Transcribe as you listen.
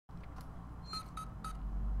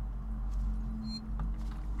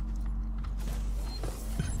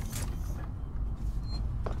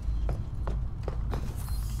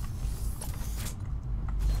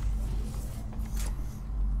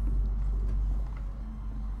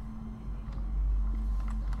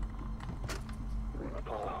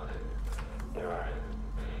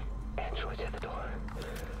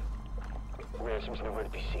seems nowhere to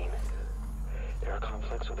be seen. There are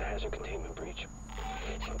conflicts with the hazard containment breach.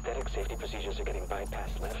 Synthetic safety procedures are getting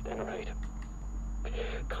bypassed left and right.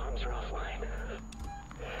 Comms are offline.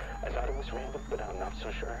 I thought it was random, but I'm not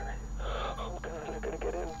so sure. Oh God, I gotta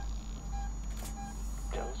get in.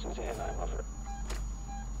 Tell Suzanne I love her.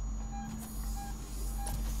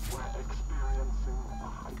 We're experiencing a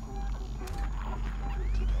heightened containment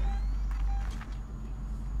activity today.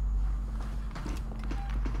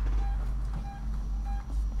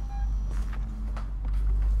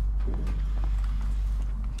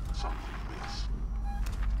 Something amiss.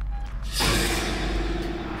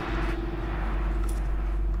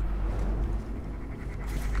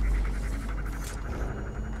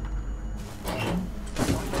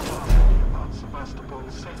 Sebastopol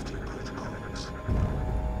safety protocols.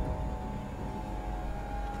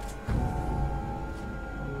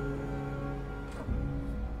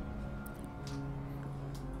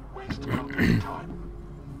 Waste company time.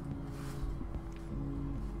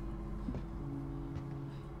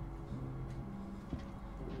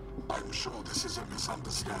 I'm sure this is a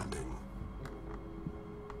misunderstanding.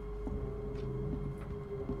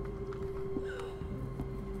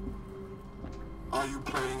 Are you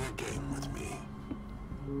playing a game with me?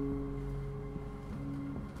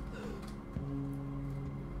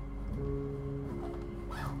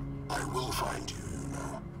 I will find you, you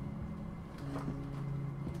know.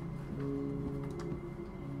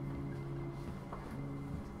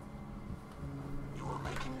 You are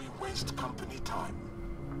making me waste company time.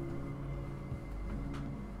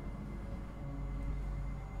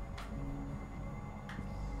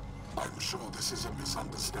 I'm sure this is a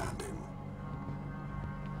misunderstanding.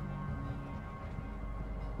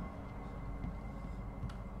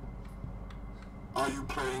 Are you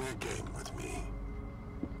playing a game with me?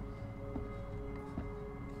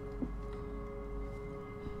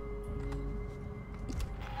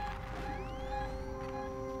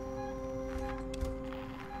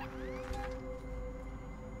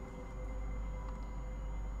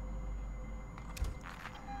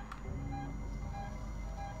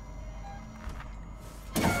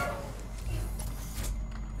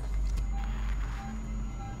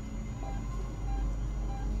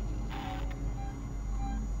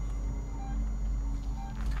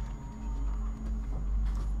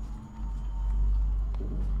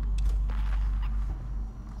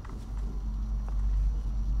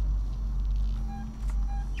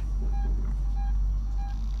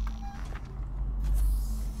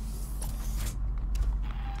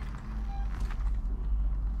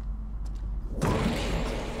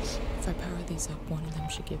 If I power these up, one of them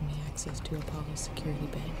should give me access to Apollo's security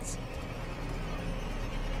banks.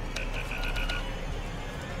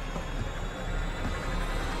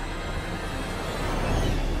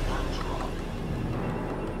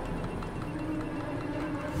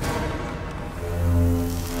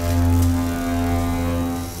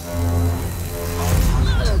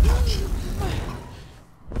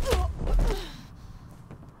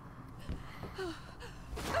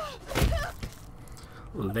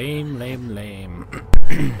 Lame, lame, lame.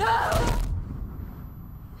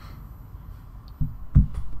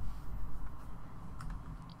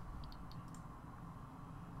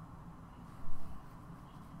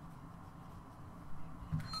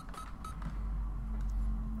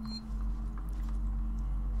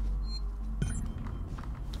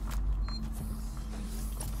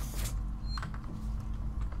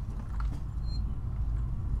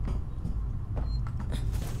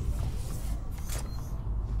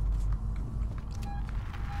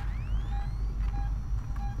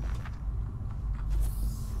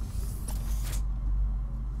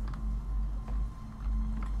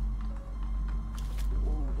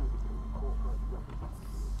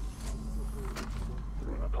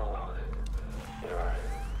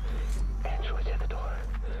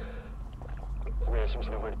 Seems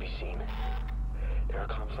nowhere to be seen. There are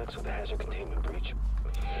conflicts with the hazard containment breach.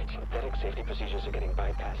 Synthetic safety procedures are getting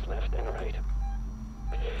bypassed left and right.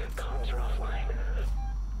 Comms are offline.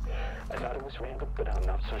 I thought it was random, but I'm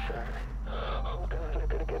not so sure. Oh God, I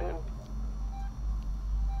gotta get in.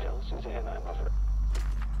 Tell Suzanne I love her.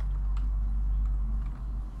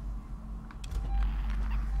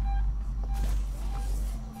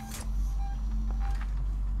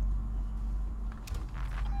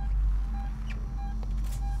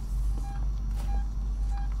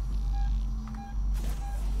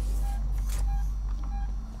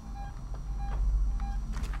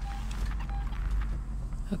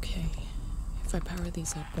 Okay, if I power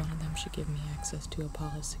these up, one of them should give me access to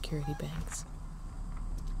Apollo's security banks.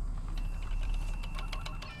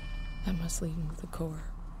 That must lead into the core.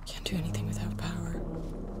 Can't do anything without power.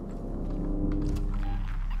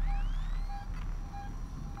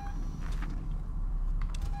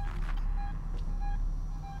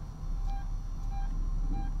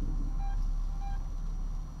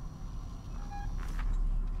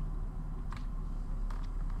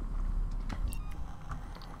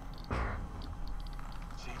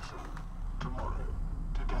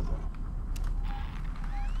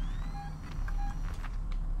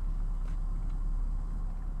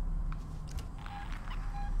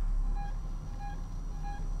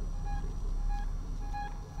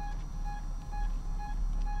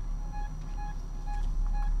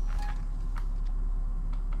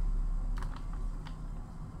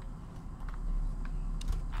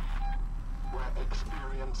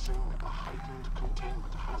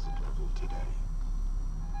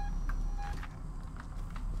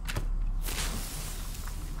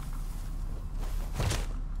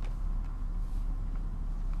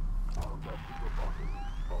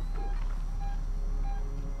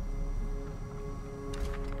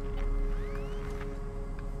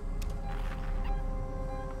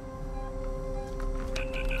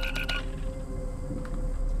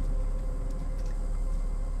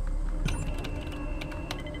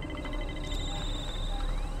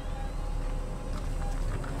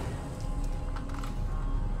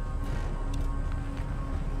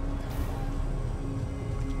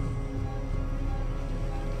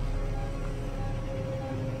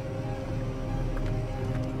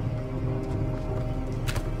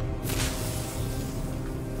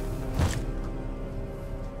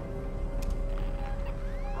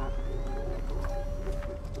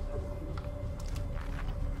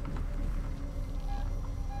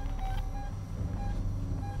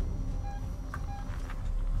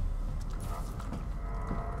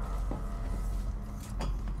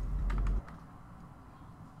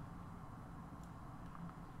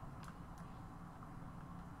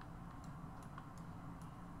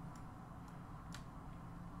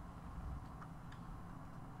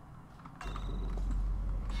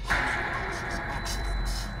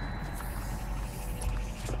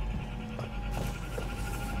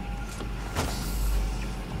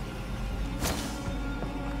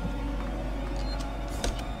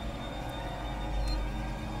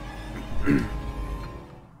 One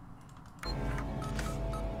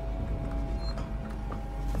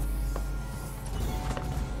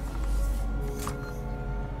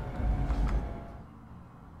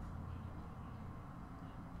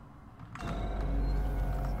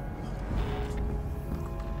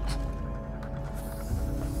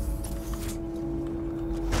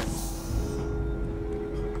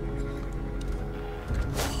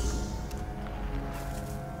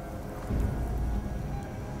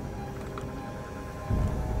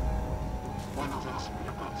of us be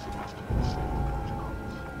about to master the same protocols.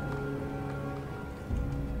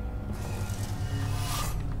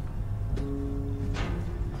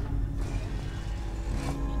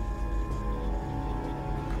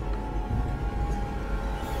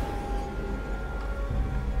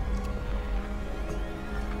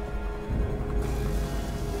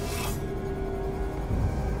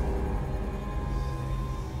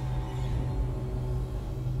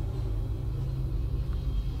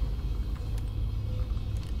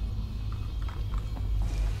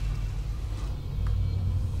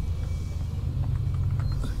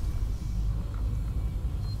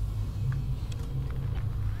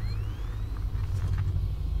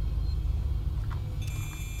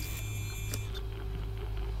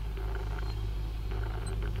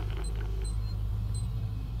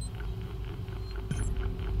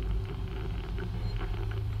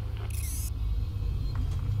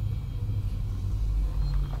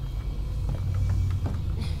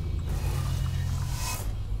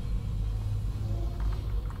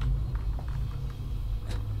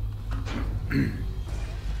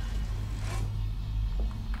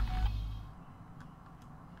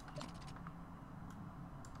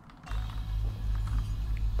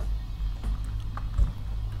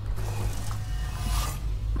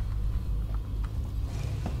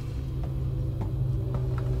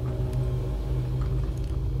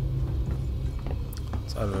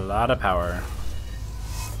 It's a lot of power.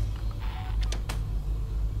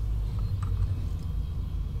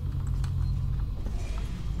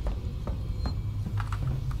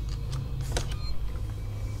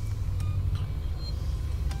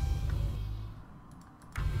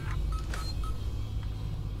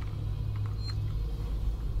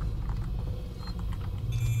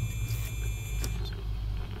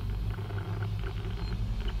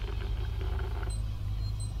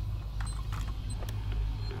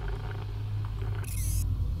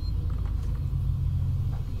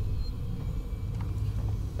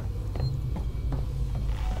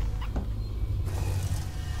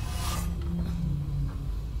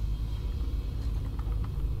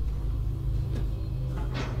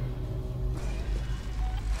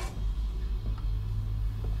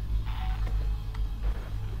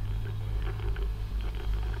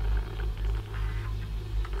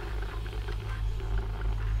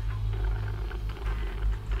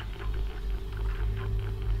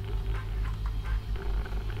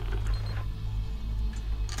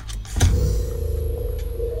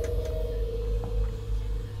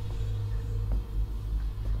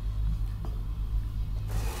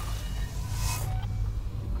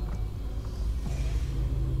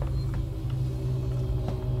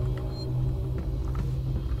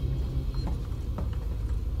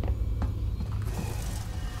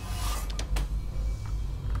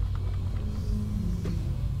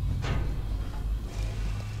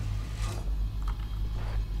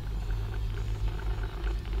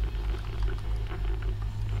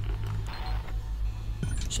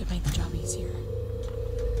 Should make the job easier.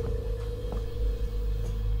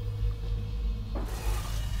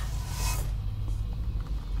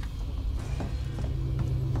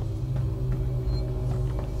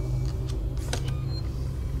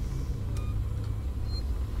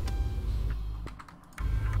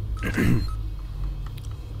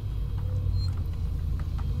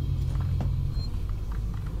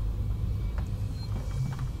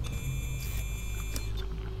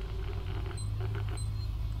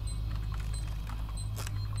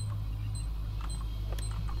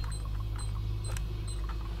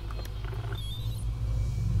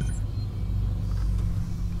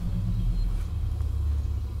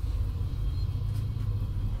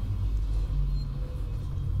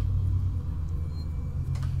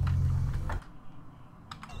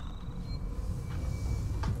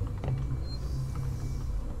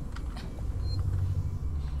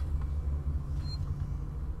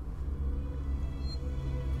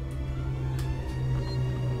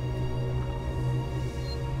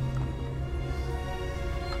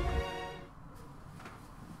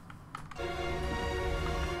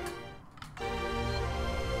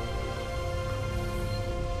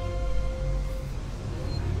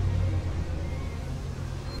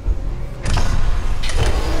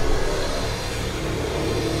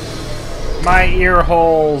 My ear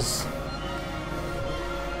holes.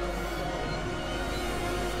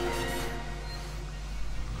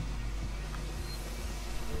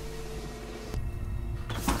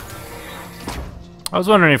 I was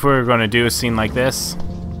wondering if we were going to do a scene like this.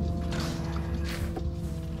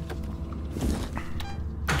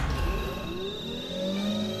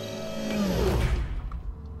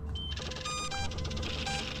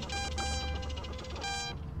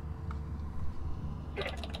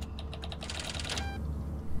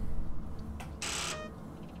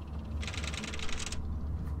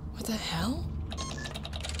 What the hell?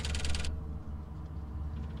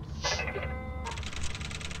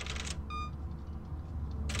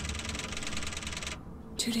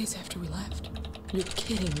 Two days after we left? You're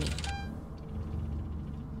kidding me.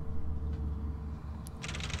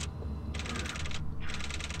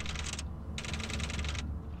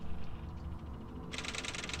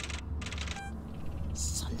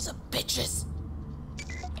 Sons of bitches!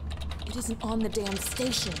 It isn't on the damn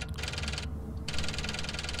station.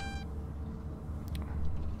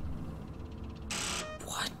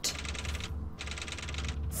 What?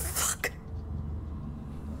 Fuck.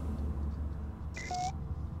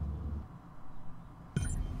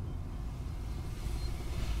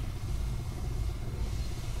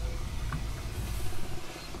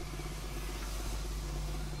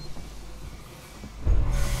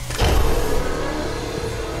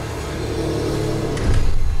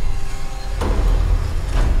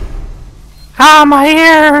 Ah, my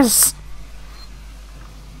ears!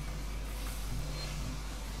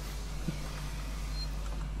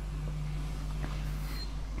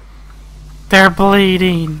 They're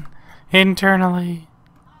bleeding internally.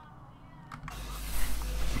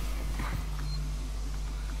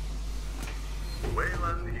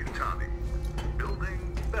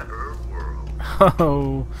 Building better world.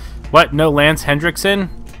 Oh, what? No Lance Hendrickson?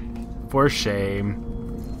 For shame.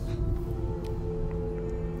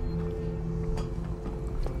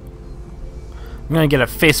 I'm gonna get a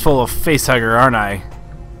face full of facehugger, aren't I?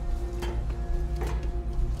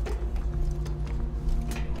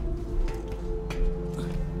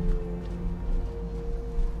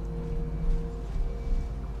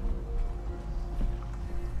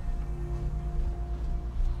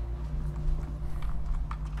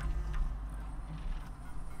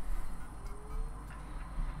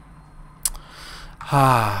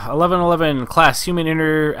 Ah, 1111 class human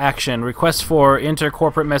interaction request for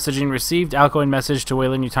intercorporate messaging received, outgoing message to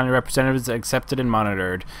Weyland-Yutani representatives accepted and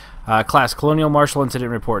monitored. Class Colonial Marshal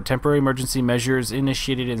incident report, temporary emergency measures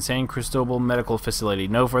initiated in San Cristobal Medical Facility,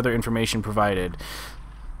 no further information provided.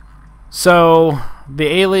 So the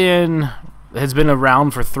alien has been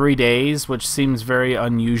around for 3 days, which seems very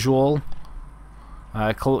unusual.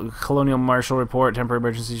 Colonial Marshal report, temporary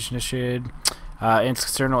emergency initiated.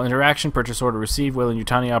 External interaction, purchase order received,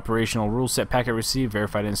 Weyland-Yutani operational rule set packet received,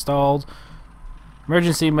 verified installed.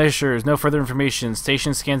 Emergency measures, no further information.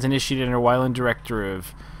 Station scans initiated under Weyland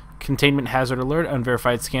directive. Containment hazard alert,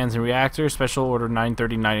 unverified scans in reactor. Special order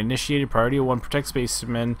 939 initiated. Priority 1, protect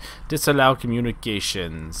spacemen. Disallow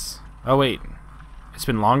communications. Oh wait, it's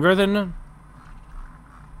been longer than...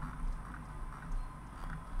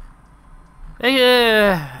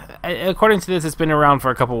 according to this, it's been around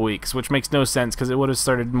for a couple weeks, which makes no sense because it would have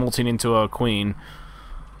started molting into a queen.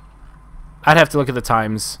 I'd have to look at the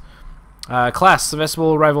times. Class,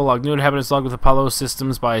 vestibule arrival log. New inhabitants log with Apollo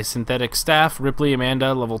systems by synthetic staff. Ripley,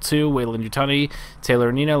 Amanda, level 2. Weyland-Yutani.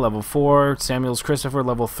 Taylor, Nina, level 4. Samuels, Christopher,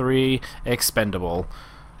 level 3. Expendable.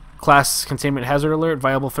 Class, containment hazard alert.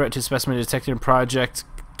 Viable threat to specimen detected in Project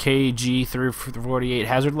KG-348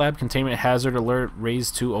 Hazard Lab. Containment hazard alert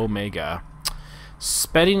raised to Omega.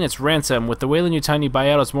 Spending its ransom. With the Weyland-Yutani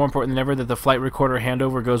buyout, it's more important than ever that the flight recorder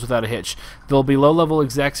handover goes without a hitch. There'll be low-level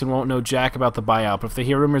execs and won't know jack about the buyout, but if they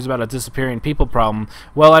hear rumors about a disappearing people problem,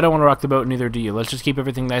 well, I don't want to rock the boat, neither do you. Let's just keep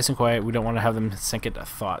everything nice and quiet. We don't want to have them sink into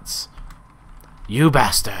thoughts. You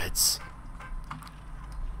bastards!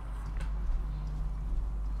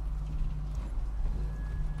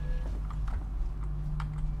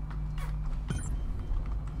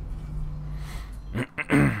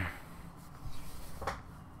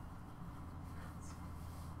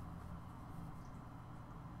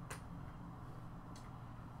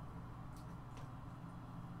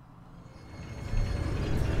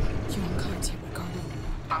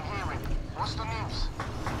 I'm hearing. What's the news?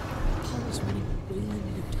 Apollo's running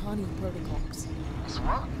Weyland-Yutani protocols. It's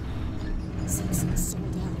what? Since it's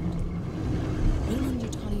sold out.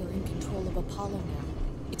 Weyland-Yutani are in control of Apollo now.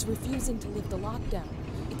 It's refusing to lift the lockdown.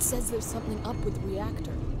 It says there's something up with the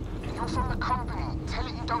reactor. You're from the company. Tell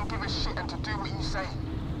it you don't give a shit and to do what you say.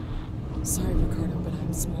 Sorry, Ricardo, but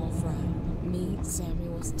I'm small fry. Me,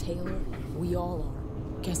 Samuels, Taylor, we all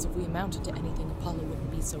are. Guess if we amounted to anything, Apollo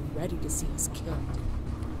wouldn't be so ready to see us killed.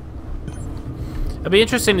 It'd be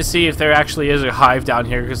interesting to see if there actually is a hive down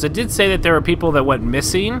here, because it did say that there were people that went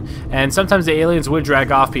missing, and sometimes the aliens would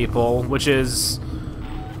drag off people, which is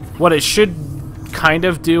what it should kind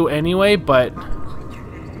of do anyway, but...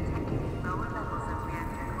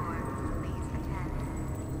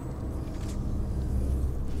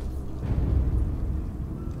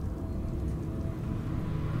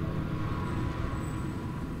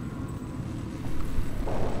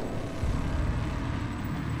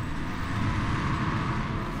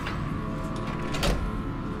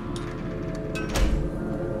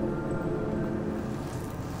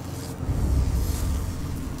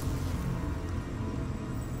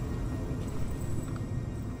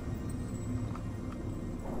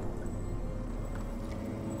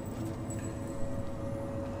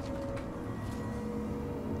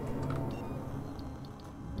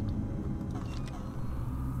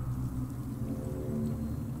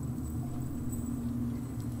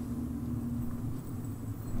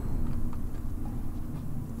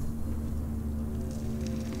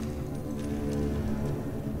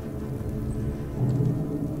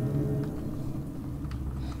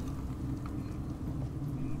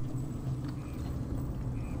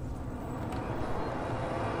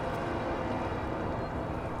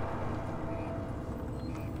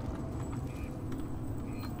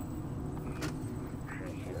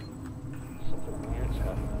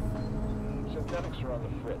 Synthetics are on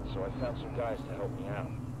the fritz, so I found some guys to help me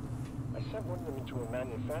out. I sent one of them into a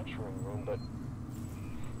manufacturing room, but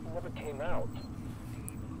he never came out.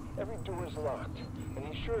 Every door is locked, and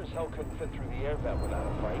he sure as hell couldn't fit through the air vent without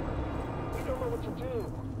a fight. We don't know what to do.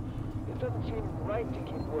 It doesn't seem right to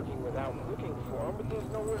keep working without looking for him, but there's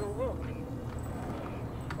nowhere to look.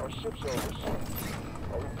 Our ship's over soon.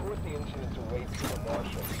 I'll report the incident to Wade to the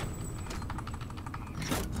marshals.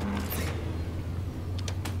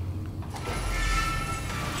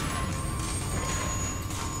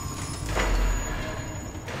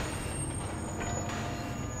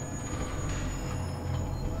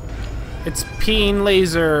 It's peeing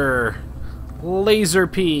laser. Laser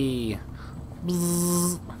pee.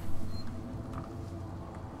 Bzzz.